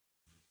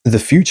The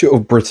future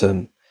of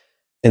Britain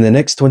in the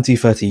next 20,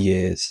 30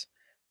 years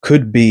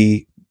could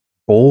be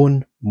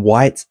born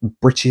white,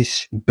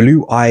 British,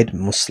 blue eyed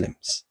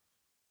Muslims.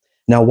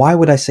 Now, why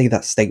would I say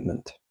that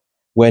statement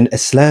when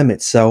Islam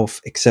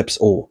itself accepts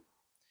all?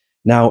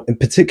 Now,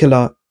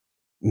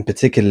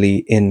 particularly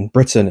in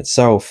Britain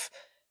itself,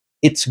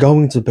 it's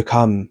going to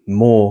become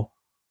more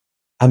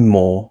and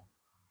more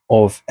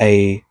of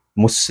a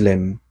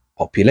Muslim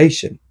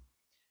population.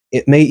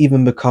 It may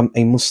even become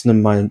a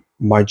Muslim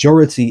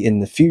majority in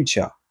the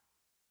future.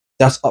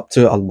 That's up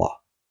to Allah.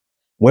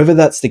 Whether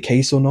that's the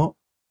case or not,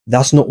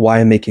 that's not why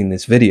I'm making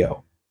this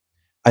video.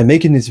 I'm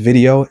making this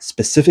video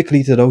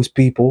specifically to those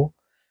people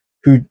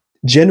who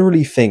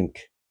generally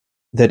think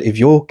that if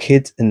your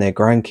kids and their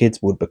grandkids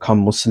would become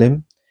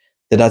Muslim,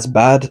 that that's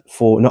bad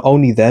for not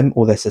only them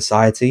or their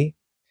society,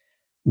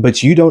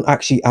 but you don't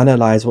actually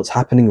analyze what's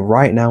happening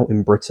right now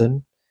in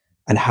Britain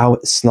and how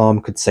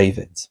Islam could save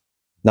it.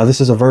 Now,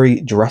 this is a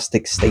very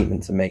drastic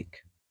statement to make.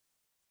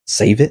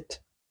 Save it?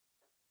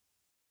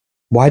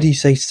 Why do you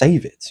say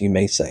save it, you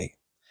may say?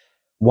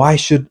 Why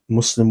should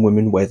Muslim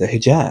women wear the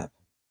hijab?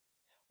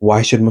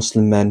 Why should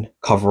Muslim men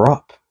cover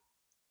up?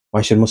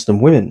 Why should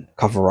Muslim women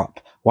cover up?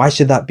 Why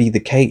should that be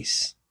the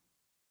case?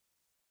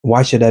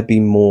 Why should there be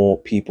more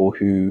people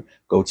who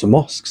go to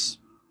mosques,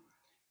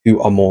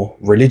 who are more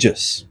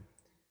religious?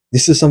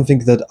 This is something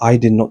that I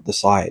did not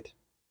decide.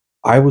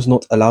 I was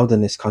not allowed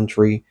in this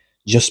country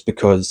just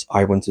because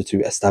I wanted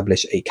to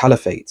establish a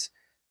caliphate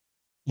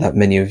that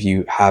many of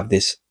you have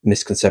this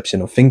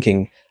misconception of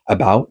thinking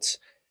about.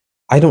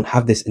 I don't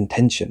have this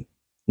intention,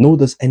 nor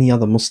does any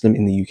other Muslim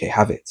in the UK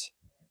have it,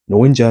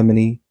 nor in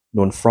Germany,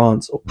 nor in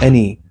France, or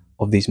any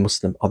of these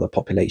Muslim other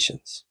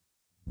populations.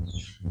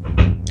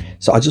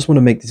 So I just want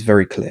to make this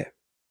very clear.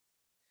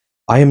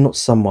 I am not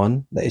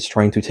someone that is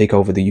trying to take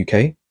over the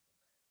UK,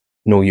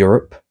 nor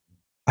Europe.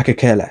 I could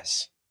care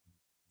less.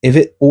 If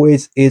it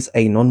always is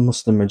a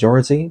non-Muslim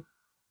majority,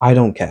 I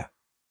don't care.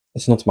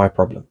 It's not my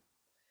problem.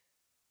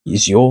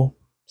 It's your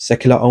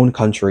secular-owned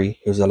country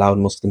who's allowed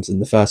Muslims in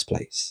the first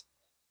place.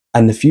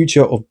 And the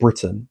future of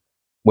Britain,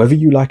 whether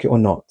you like it or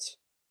not,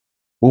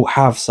 will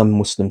have some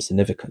Muslim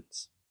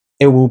significance.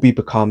 It will be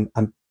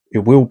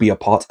a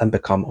part and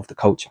become of the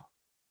culture.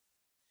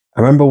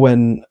 I remember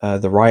when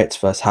the riots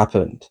first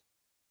happened,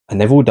 and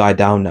they've all died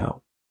down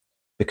now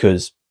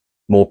because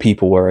more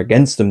people were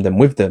against them than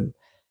with them,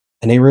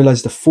 and they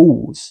realized the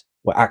fools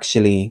were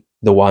actually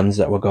the ones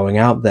that were going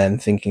out there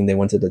and thinking they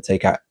wanted to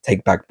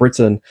take back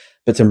Britain,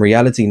 but in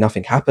reality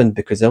nothing happened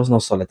because there was no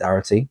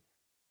solidarity.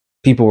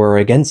 People were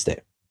against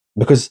it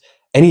because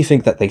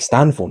anything that they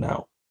stand for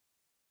now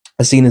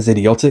is seen as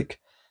idiotic,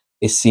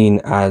 is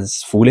seen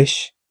as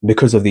foolish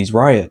because of these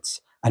riots,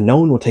 and no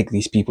one will take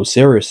these people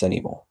serious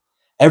anymore.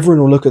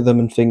 Everyone will look at them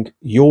and think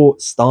your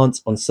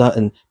stance on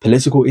certain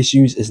political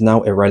issues is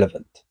now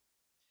irrelevant.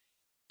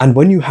 And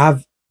when you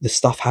have the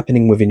stuff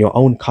happening within your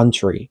own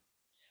country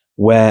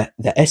where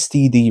the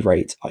STD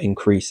rates are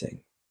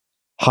increasing,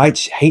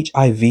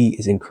 HIV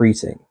is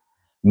increasing,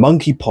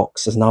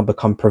 monkeypox has now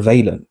become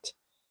prevalent,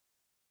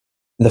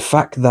 the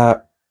fact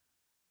that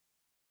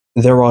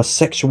there are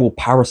sexual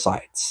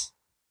parasites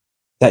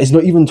that is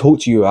not even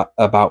taught to you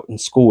about in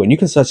school, and you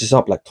can search this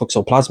up, like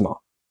toxoplasma,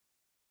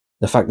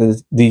 the fact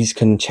that these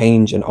can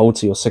change and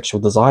alter your sexual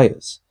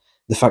desires,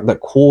 the fact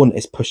that corn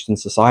is pushed in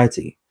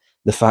society,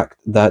 the fact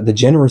that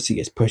degeneracy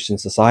is pushed in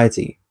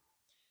society.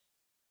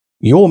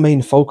 Your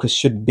main focus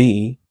should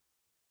be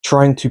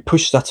trying to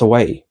push that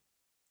away.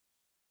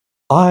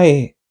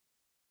 I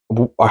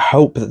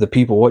hope that the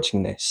people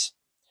watching this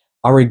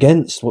are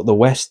against what the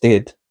West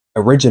did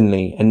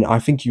originally, and I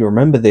think you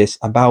remember this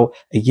about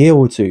a year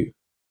or two,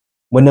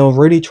 when they were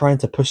really trying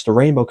to push the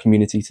rainbow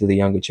community to the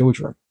younger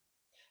children.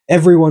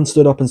 Everyone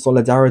stood up in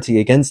solidarity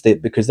against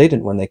it because they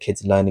didn't want their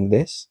kids learning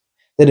this.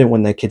 They didn't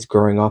want their kids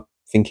growing up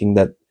thinking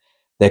that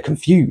they're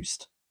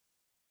confused,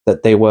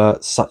 that they were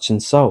such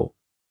and so.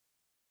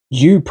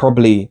 You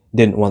probably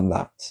didn't want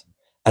that.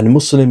 And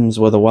Muslims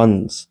were the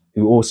ones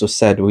who also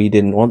said we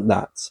didn't want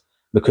that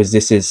because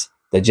this is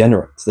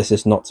degenerate, this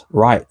is not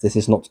right, this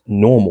is not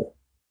normal.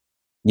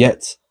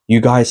 Yet,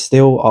 you guys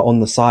still are on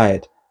the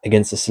side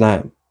against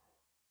Islam,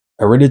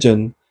 a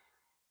religion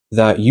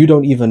that you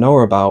don't even know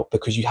about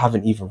because you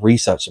haven't even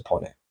researched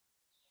upon it.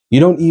 You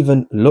don't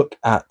even look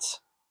at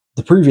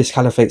the previous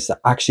caliphates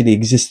that actually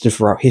existed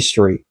throughout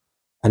history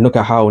and look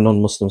at how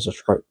non-Muslims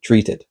are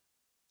treated.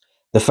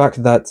 The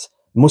fact that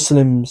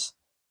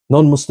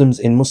non-Muslims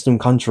in Muslim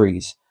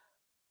countries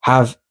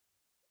have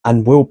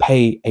and will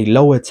pay a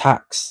lower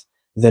tax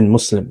than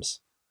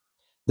Muslims.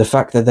 The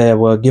fact that they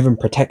were given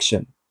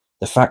protection.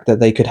 The fact that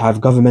they could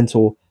have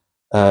governmental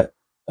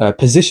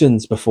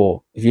positions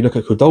before. If you look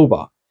at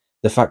Cordoba,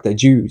 the fact that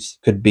Jews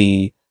could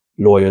be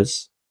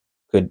lawyers,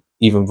 could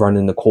even run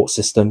in the court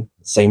system.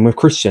 Same with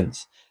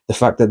Christians. The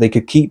fact that they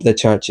could keep their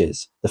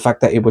churches. The fact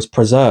that it was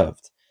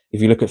preserved.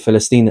 If you look at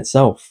Palestine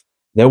itself,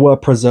 there were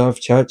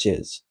preserved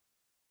churches.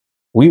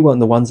 We weren't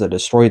the ones that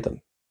destroyed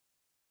them.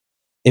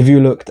 If you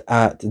looked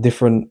at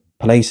different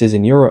places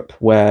in Europe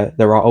where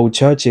there are old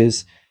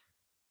churches,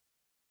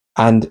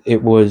 And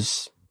it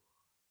was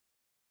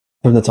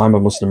from the time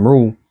of Muslim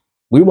rule,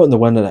 we weren't the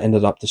one that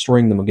ended up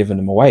destroying them or giving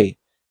them away.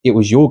 It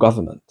was your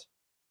government,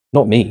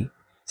 not me.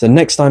 So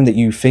next time that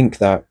you think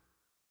that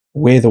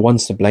we're the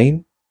ones to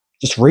blame,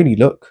 just really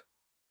look.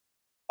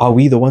 Are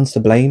we the ones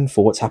to blame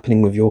for what's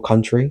happening with your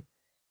country?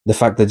 The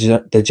fact that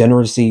the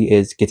degeneracy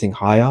is getting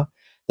higher,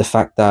 the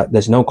fact that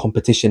there's no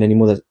competition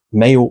anymore, that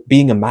male,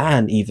 being a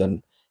man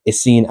even, is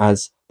seen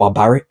as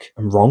barbaric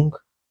and wrong.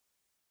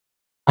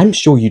 I'm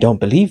sure you don't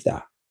believe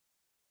that.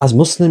 As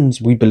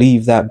Muslims, we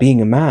believe that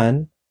being a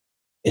man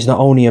is not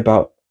only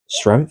about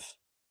strength,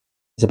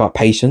 it's about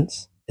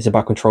patience, it's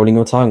about controlling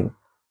your tongue,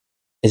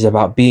 it's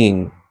about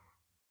being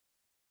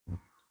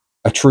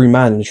a true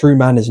man. And a true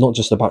man is not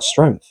just about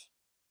strength.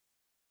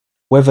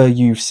 Whether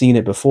you've seen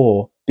it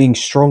before, being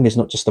strong is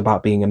not just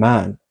about being a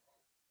man.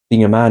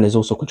 Being a man is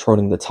also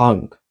controlling the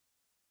tongue.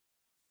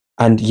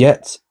 And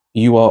yet,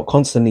 you are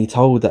constantly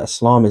told that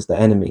Islam is the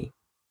enemy.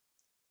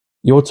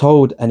 You're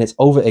told, and it's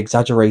over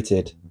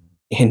exaggerated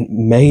in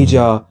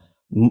major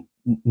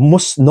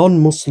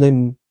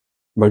non-Muslim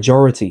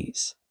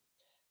majorities,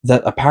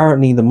 that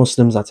apparently the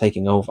Muslims are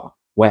taking over.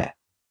 Where?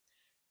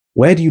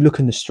 Where do you look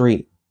in the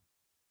street?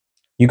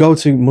 You go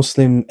to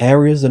Muslim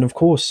areas, and of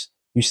course,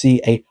 you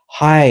see a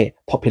high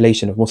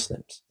population of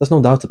Muslims. There's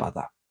no doubt about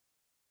that.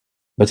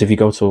 But if you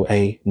go to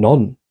a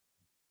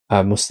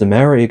non-Muslim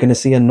area, you're going to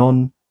see a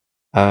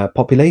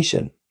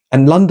non-population.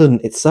 And London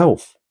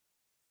itself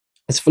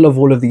is full of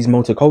all of these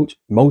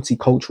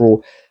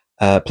multicultural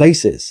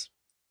places.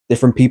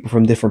 Different people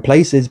from different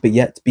places, but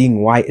yet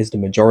being white is the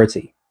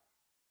majority.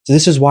 So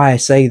this is why I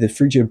say the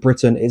future of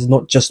Britain is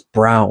not just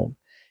brown.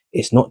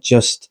 It's not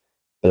just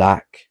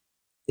black.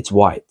 It's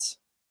white.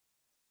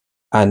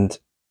 And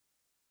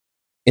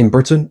in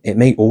Britain, it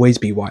may always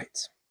be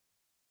white.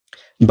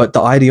 But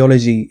the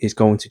ideology is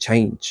going to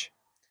change.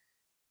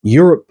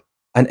 Europe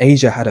and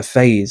Asia had a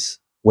phase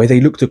where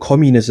they looked to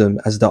communism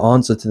as the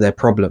answer to their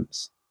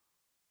problems.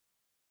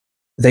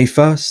 They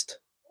first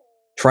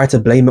tried to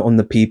blame it on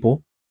the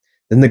people,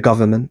 then the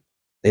government.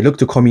 They looked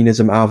to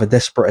communism out of a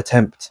desperate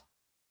attempt.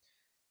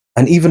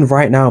 And even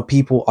right now,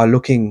 people are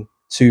looking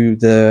to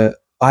the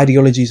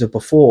ideologies of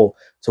before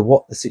to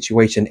what the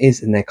situation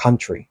is in their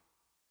country.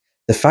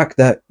 The fact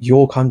that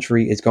your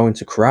country is going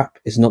to crap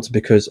is not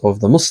because of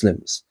the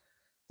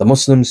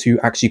Muslims who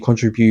actually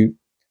contribute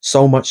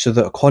so much to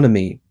the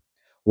economy.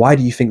 Why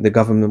do you think the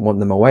government want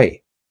them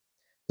away?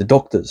 The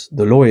doctors,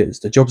 the lawyers,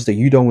 the jobs that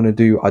you don't want to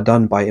do are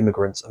done by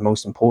immigrants, and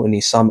most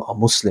importantly, some are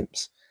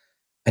Muslims.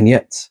 And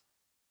yet,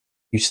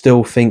 you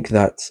still think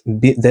that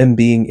them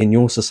being in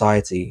your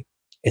society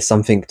is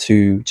something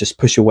to just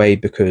push away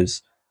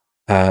because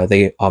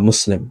they are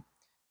Muslim.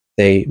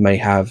 They may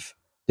have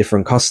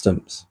different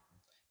customs.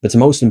 But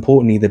most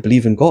importantly, they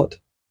believe in God.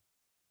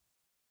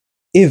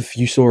 If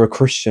you saw a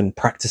Christian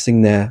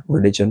practicing their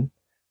religion,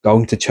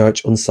 going to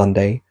church on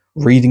Sunday,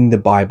 reading the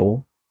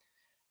Bible,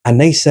 and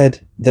they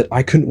said that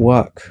I couldn't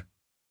work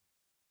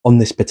on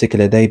this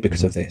particular day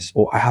because of this,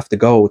 or I have to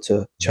go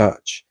to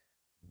church,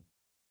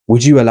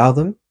 would you allow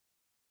them?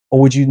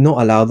 Or would you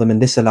not allow them and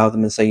disallow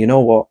them and say, you know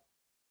what?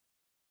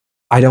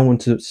 I don't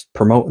want to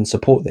promote and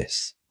support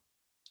this.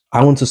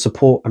 I want to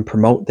support and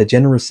promote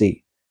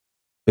degeneracy,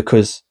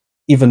 because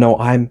even though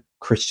I'm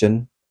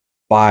Christian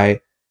by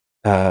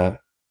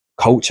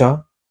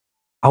culture,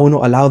 I will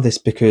not allow this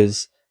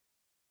because,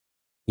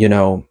 you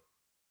know,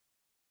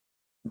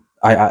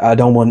 I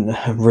don't want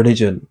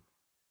religion.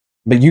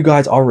 But you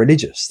guys are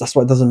religious. That's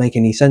why it doesn't make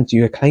any sense.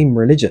 You claim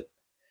religion.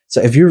 So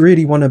if you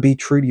really want to be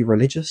truly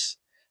religious,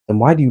 then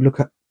why do you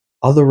look at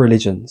other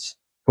religions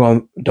who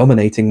are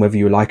dominating, whether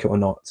you like it or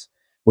not,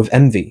 with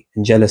envy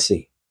and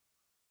jealousy?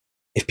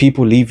 If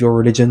people leave your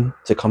religion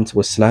to come to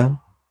Islam,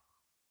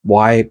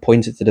 why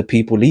point it to the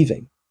people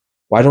leaving?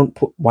 Why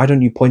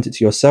don't you point it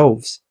to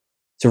yourselves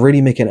to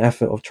really make an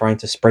effort of trying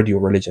to spread your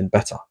religion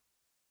better?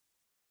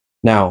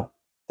 Now,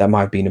 that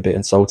might have been a bit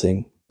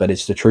insulting, but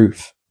it's the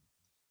truth.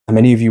 And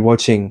many of you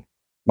watching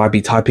might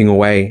be typing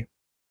away,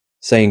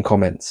 saying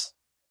comments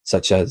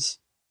such as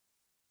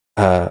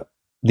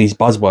these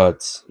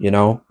buzzwords, you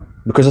know,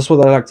 because that's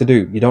what I like to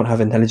do. You don't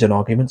have intelligent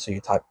arguments, so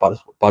you type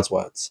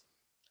buzzwords.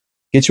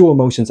 Get your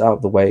emotions out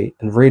of the way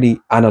and really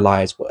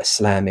analyze what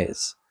Islam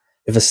is.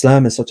 If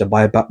Islam is such a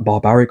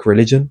barbaric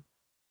religion,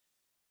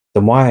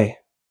 then why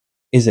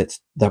is it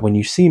that when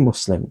you see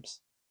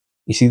Muslims,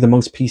 you see the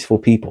most peaceful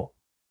people?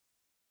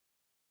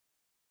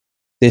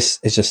 This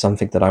is just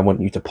something that I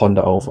want you to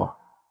ponder over.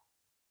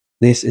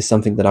 This is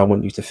something that I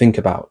want you to think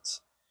about,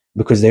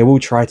 because they will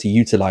try to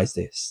utilize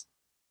this.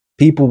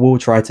 People will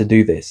try to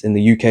do this. In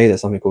the UK,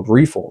 there's something called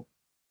reform.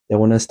 They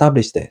want to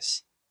establish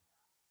this.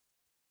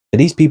 But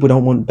these people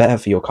don't want better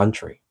for your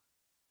country.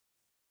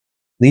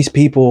 These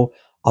people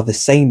are the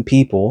same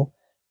people.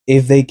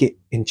 If they get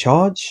in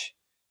charge,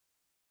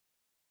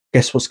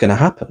 guess what's going to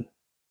happen?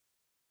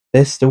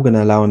 They're still going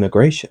to allow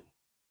immigration.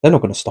 They're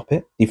not going to stop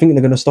it. Do you think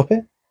they're going to stop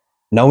it?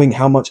 Knowing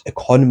how much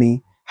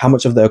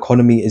of the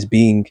economy is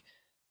being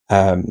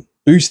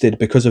boosted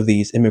because of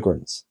these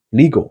immigrants.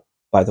 Legal,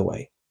 by the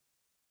way.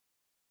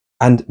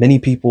 And many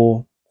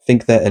people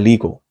think they're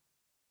illegal.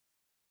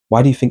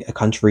 Why do you think a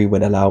country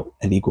would allow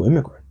illegal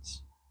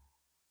immigrants?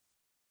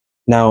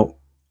 Now,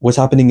 what's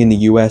happening in the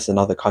US and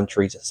other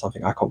countries is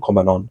something I can't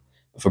comment on.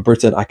 But for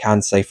Britain, I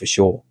can say for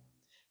sure,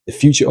 the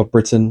future of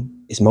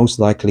Britain is most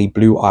likely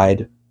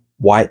blue-eyed,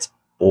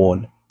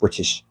 white-born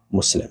British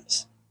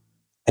Muslims.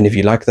 And if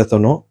you like that or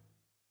not,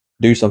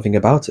 do something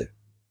about it.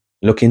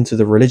 Look into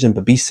the religion,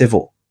 but be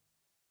civil.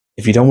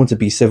 If you don't want to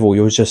be civil,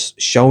 you're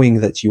just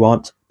showing that you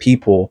aren't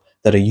people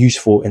that are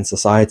useful in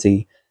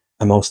society,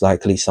 and most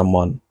likely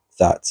someone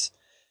that,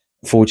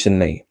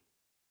 unfortunately,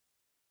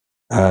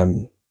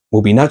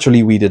 will be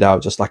naturally weeded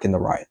out, just like in the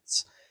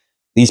riots.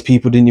 These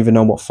people didn't even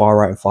know what far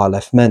right and far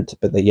left meant,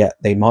 but yet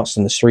they marched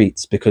on the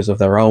streets because of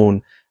their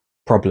own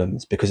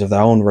problems, because of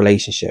their own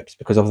relationships,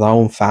 because of their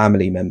own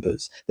family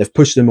members. They've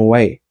pushed them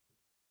away.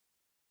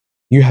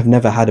 You have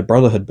never had a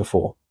brotherhood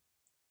before.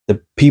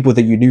 The people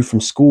that you knew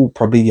from school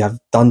probably have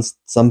done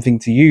something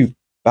to you,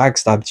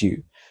 backstabbed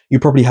you. You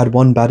probably had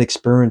one bad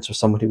experience with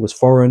someone who was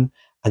foreign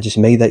and just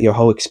made that your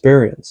whole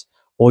experience.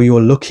 Or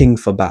you're looking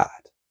for bad.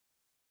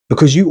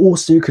 Because you all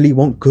secretly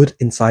want good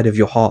inside of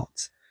your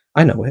heart.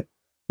 I know it.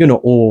 You're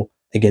not all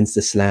against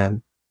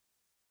Islam.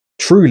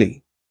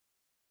 Truly.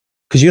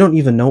 Because you don't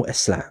even know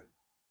Islam.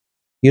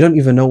 You don't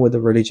even know what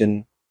the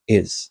religion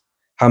is.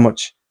 How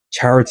much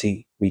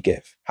charity we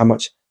give. How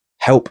much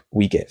help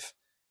we give.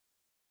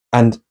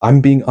 And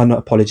I'm being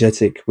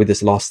unapologetic with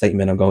this last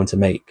statement I'm going to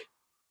make.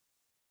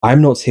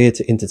 I'm not here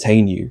to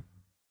entertain you.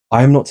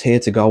 I'm not here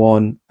to go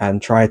on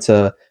and try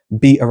to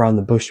beat around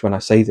the bush when I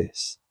say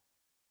this.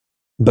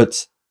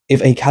 But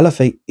if a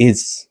caliphate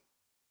is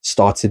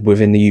started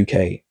within the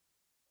UK,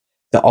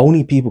 the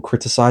only people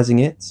criticizing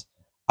it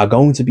are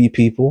going to be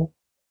people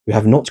who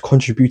have not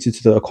contributed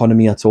to the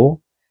economy at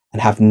all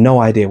and have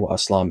no idea what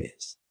Islam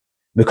is.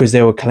 Because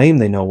they will claim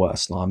they know what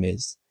Islam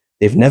is.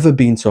 They've never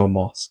been to a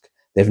mosque.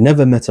 They've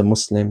never met a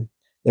Muslim.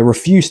 They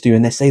refuse to,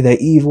 and they say they're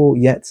evil,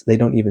 yet they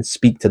don't even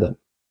speak to them.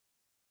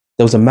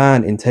 There was a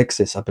man in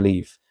Texas, I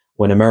believe,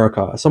 or in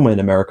America, somewhere in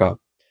America,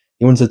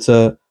 he wanted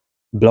to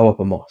blow up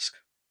a mosque.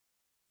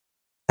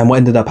 And what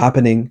ended up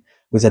happening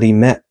was that he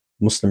met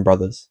Muslim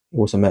brothers. He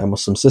also met a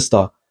Muslim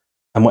sister.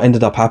 And what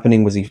ended up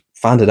happening was he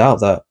found it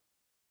out that,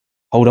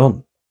 hold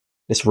on,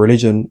 this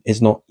religion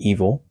is not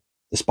evil,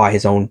 despite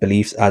his own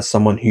beliefs as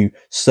someone who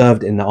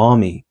served in the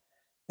army,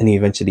 and he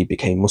eventually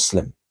became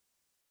Muslim.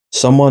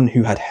 Someone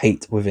who had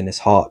hate within his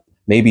heart,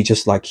 maybe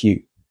just like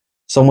you.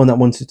 Someone that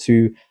wanted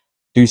to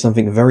do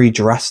something very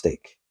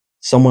drastic.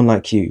 Someone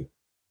like you.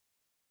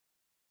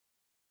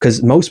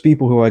 Because most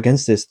people who are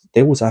against this,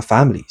 they also have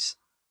families.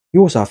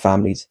 You also have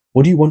families.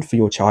 What do you want for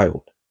your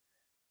child?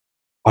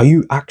 Are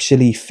you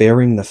actually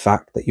fearing the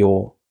fact that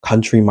your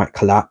country might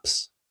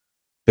collapse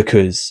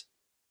because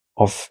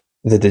of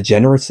the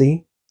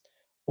degeneracy,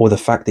 or the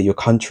fact that your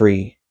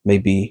country may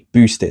be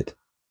boosted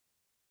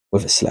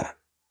with Islam?